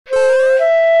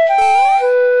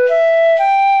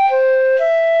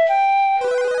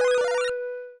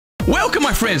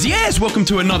friends, yes, welcome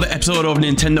to another episode of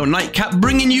Nintendo Nightcap,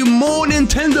 bringing you more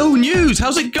Nintendo news.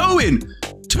 How's it going?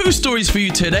 Two stories for you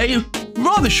today.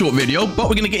 Rather short video, but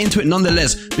we're going to get into it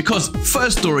nonetheless, because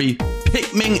first story,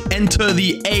 Pikmin enter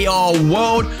the AR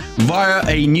world via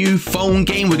a new phone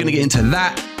game. We're going to get into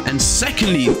that. And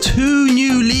secondly, two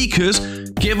new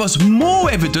leakers give us more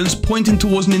evidence pointing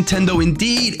towards Nintendo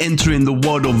indeed entering the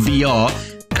world of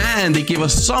VR. And they give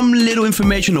us some little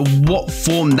information of what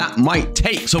form that might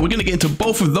take. So we're going to get into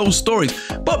both of those stories.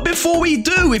 But before we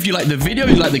do, if you like the video,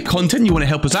 you like the content, you want to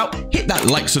help us out, hit that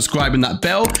like, subscribe, and that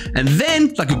bell. And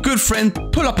then, like a good friend,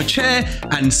 pull up a chair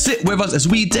and sit with us as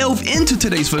we delve into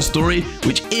today's first story,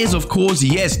 which is, of course,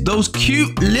 yes, those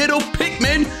cute little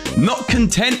Pikmin. Not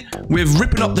content with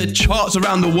ripping up the charts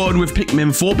around the world with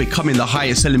Pikmin 4 becoming the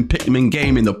highest selling Pikmin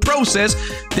game in the process,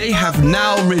 they have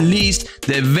now released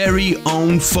their very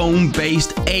own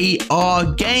phone-based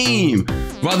AR game.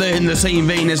 Rather in the same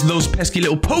vein as those pesky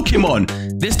little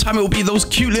Pokemon, this time it will be those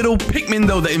cute little Pikmin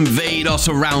though that invade our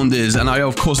surroundings. And I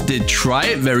of course did try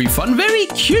it, very fun, very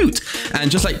cute. And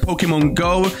just like Pokemon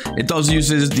Go, it does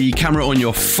uses the camera on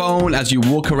your phone as you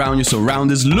walk around your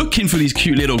surroundings looking for these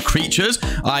cute little creatures.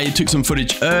 I took some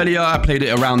footage earlier, I played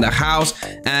it around the house,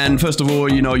 and first of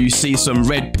all, you know, you see some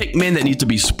red Pikmin that need to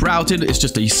be sprouted. It's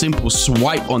just a simple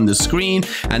swipe on the screen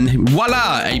and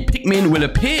voila, a Pikmin will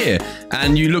appear.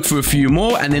 And you look for a few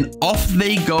more and then off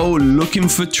they go looking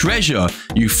for treasure.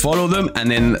 You follow them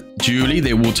and then duly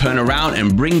they will turn around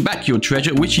and bring back your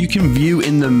treasure, which you can view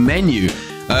in the menu.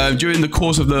 During the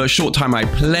course of the short time I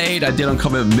played, I did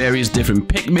uncover various different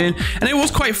Pikmin, and it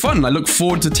was quite fun. I look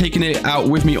forward to taking it out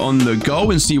with me on the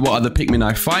go and see what other Pikmin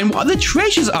I find, what other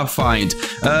treasures I find.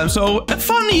 So a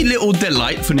funny little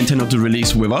delight for Nintendo to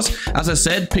release with us. As I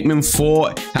said, Pikmin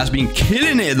 4 has been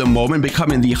killing it at the moment,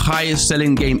 becoming the highest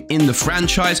selling game in the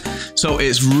franchise. So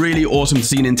it's really awesome to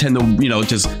see Nintendo, you know,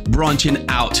 just branching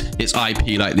out its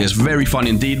IP like this. Very fun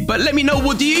indeed. But let me know,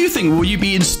 what do you think? Will you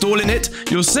be installing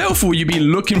it yourself? Will you be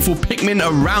looking for Pikmin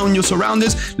around your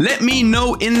surroundings? Let me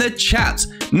know in the chat.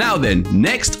 Now then,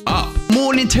 next up,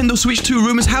 more Nintendo Switch 2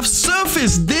 rumors have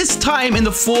surfaced, this time in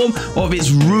the form of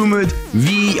its rumored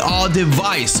VR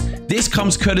device. This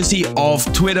comes courtesy of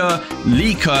Twitter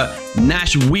leaker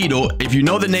Nash Weedle. If you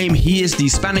know the name, he is the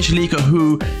Spanish leaker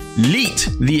who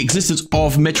leaked the existence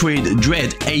of Metroid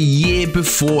Dread a year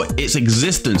before its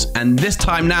existence. And this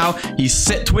time now, he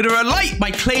set Twitter alight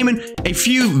by claiming a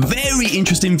few very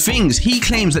interesting things. He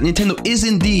claims that Nintendo is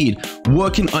indeed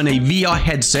working on a VR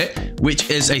headset, which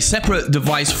is a separate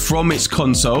device from its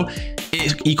console.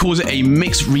 He calls it a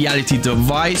mixed reality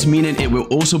device, meaning it will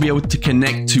also be able to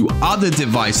connect to other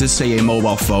devices, say a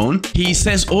mobile phone. He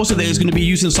says also that it's going to be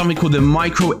using something called the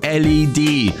micro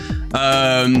LED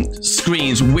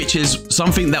screens, which is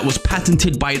something that was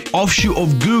patented by an offshoot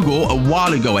of Google a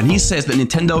while ago. And he says that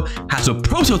Nintendo has a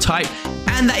prototype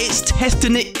and that it's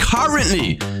testing it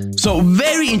currently. So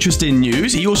very interesting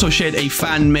news. He also shared a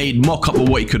fan-made mock-up of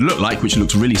what it could look like, which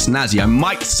looks really snazzy, I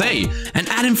might say. And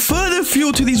adding further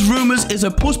fuel to these rumors is a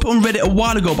post put on Reddit a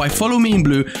while ago by Follow Me in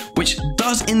Blue, which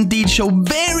does indeed show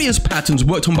various patterns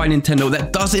worked on by Nintendo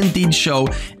that does indeed show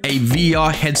a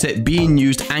VR headset being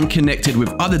used and connected with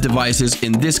other devices,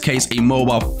 in this case a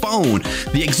mobile phone.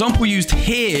 The example used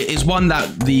here is one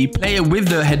that the player with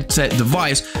the headset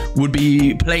device would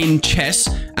be playing chess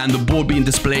and the board being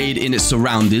displayed in its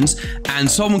surroundings, and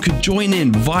someone could join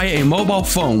in via a mobile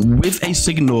phone with a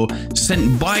signal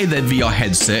sent by their VR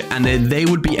headset, and then they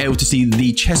would be able to see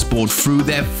the chessboard through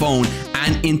their phone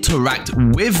and interact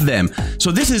with them.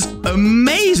 So this is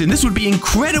amazing. This would be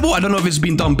incredible. I don't know if it's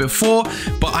been done before,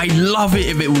 but I love it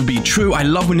if it would be true. I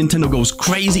love when Nintendo goes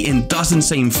crazy and does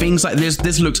insane things like this.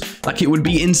 This looks like it would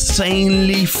be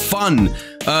insanely fun.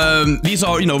 These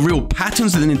are, you know, real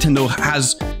patterns that Nintendo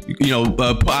has, you know,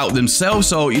 put out themselves.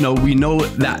 So, you know, we know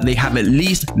that they have at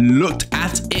least looked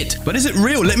at it. But is it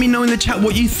real? Let me know in the chat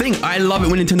what you think. I love it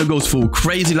when Nintendo goes full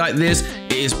crazy like this.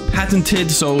 It is patented,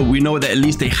 so we know that at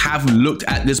least they have looked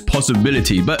at this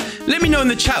possibility. But let me know in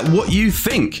the chat what you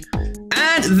think.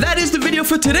 And that is the video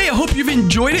for today. I hope you've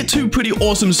enjoyed it. Two pretty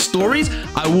awesome stories.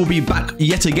 I will be back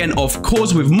yet again, of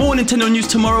course, with more Nintendo news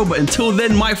tomorrow. But until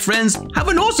then, my friends, have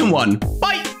an awesome one.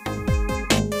 Bye.